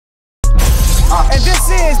And this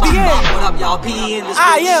is the end. What up, y'all? P in this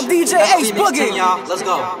I bitch. am DJ Ace Boogie. Y'all, let's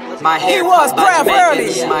go. My hair He was Prav early.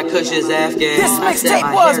 My kush is Afghan. This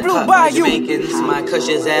mixtape was Blue Bayou. My kush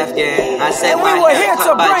is Afghan. I said And we my were hair here cut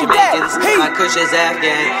to by bring that Jamaicans. heat. My kush is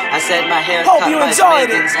Afghan. I said my hair Hope cut you by enjoyed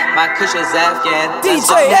it. Jamaicans. My kush is Afghan.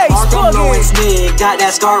 DJ Ace Boogie. Got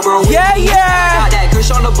that Scarborough. Yeah, yeah. Got that kush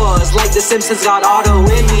on the buzz, like the Simpsons got auto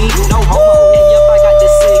in me. No homo. And yup, I got the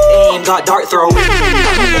sick aim, got dart throw in me.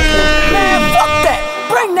 Man, fuck that.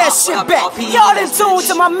 Bring that shit back. Y'all in tune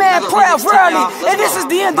to my man Prav early. And this is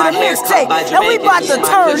the end of the mixtape. And we about to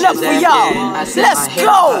turn up for y'all. Let's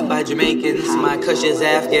go. By Jamaicans, my kush is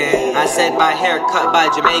Afghan. I said my hair cut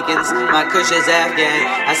by Jamaicans, my kush is Afghan.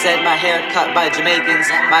 I said my hair cut by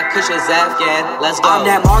Jamaicans, my kush is Afghan. Let's go. I'm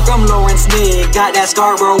that Markham Lawrence nigga, got that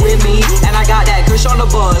Scarborough with me. And I got that kush on the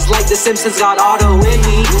buzz, like the Simpsons got auto in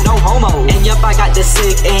me. No homo. And yup, I got the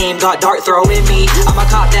sick aim, got dart throw in me. I'ma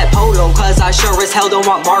cop that polo, cause I sure as hell don't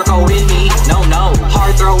want Marco in me. No,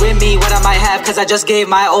 hard throw in me, what I might have, cause I just gave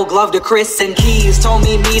my old glove to Chris and Keys. Told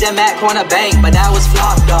me meet him at Corner Bank, but that was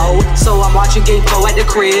flop though. So I'm watching Game 4 at the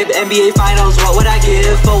crib. NBA Finals, what would I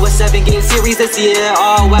give for a 7-game series this year?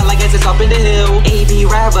 Oh well, I guess it's up in the hill. AB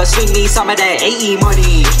Rava, swing me some of that AE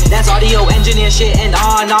money. That's audio engineer shit, and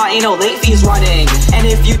nah, ain't no late fees running. And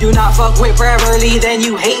if you do not fuck with Prav early, then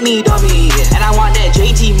you hate me, dummy. And I want that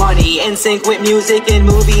JT money, in sync with music and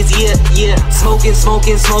movies, yeah.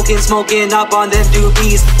 Smoking up on them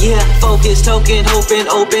doobies, yeah. Focus, token, hoping,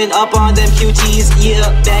 open up on them QTs, yeah.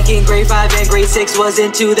 Back in grade 5 and grade 6 was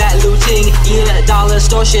into that looting, yeah. Dollar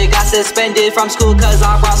store shit got suspended from school cause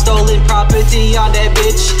I brought stolen property on that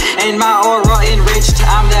bitch. And my aura enriched,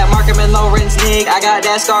 I'm that Markham and Lawrence nigga. I got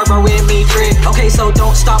that Scarborough with me trick. Okay, so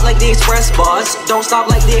don't stop like the express bus. Don't stop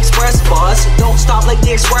like the express bus. Don't stop like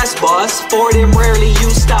the express bus. For them rarely you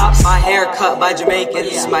stop. My hair cut by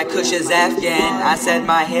Jamaicans, my kush is Afghan. I said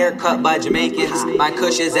my hair cut by Jamaicans, my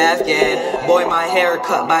kush is Afghan. Boy, my hair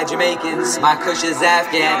cut by Jamaicans, my kush is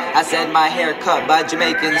Afghan. I said my hair cut by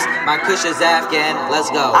Jamaicans, my kush is Afghan. Let's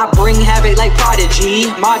go. I bring havoc like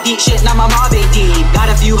Prodigy. My deep shit, now my mob ain't deep. Got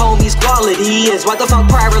a few homies, quality is what the fuck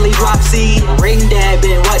privately drop C. Ring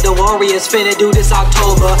dabbing, what the Warriors finna do this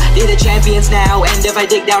October. They the champions now, and if I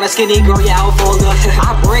dig down a skinny girl, yeah, I'll fold her.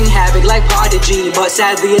 I bring havoc like Prodigy, but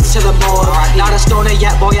sadly it's to the more. Not a stoner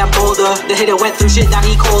yet, boy, I'm bolder. The hitter went through shit, now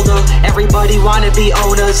he colder. Everybody wanna be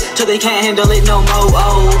owners, till they can't handle it no more.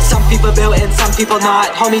 Oh, some people built and some people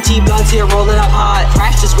not. Homie T-Blunts here rolling up hot.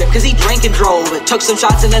 Crashed his whip cause he drank and drove. Took some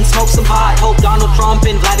shots and then smoked some pot. Hope Donald Trump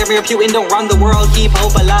and Vladimir Putin don't run the world. Keep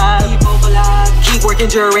hope alive. Keep working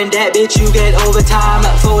during that bitch, you get overtime.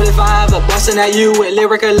 45, busting at you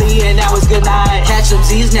lyrically, and that was good night. Catch some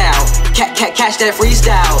Z's now, catch that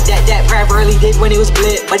freestyle. That Prav early did when he was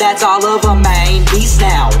blit, but that's all of a main beast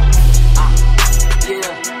now.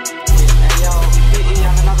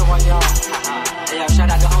 Shout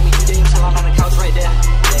out to homie today, chill on the couch right there.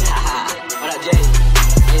 What up, Jay?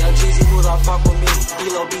 Hey, yo, Jeezy, who the fuck with me?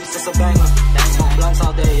 Dlo Beatz, it's a banger. Smoke blunts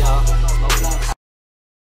all day, y'all. Smoke blunts.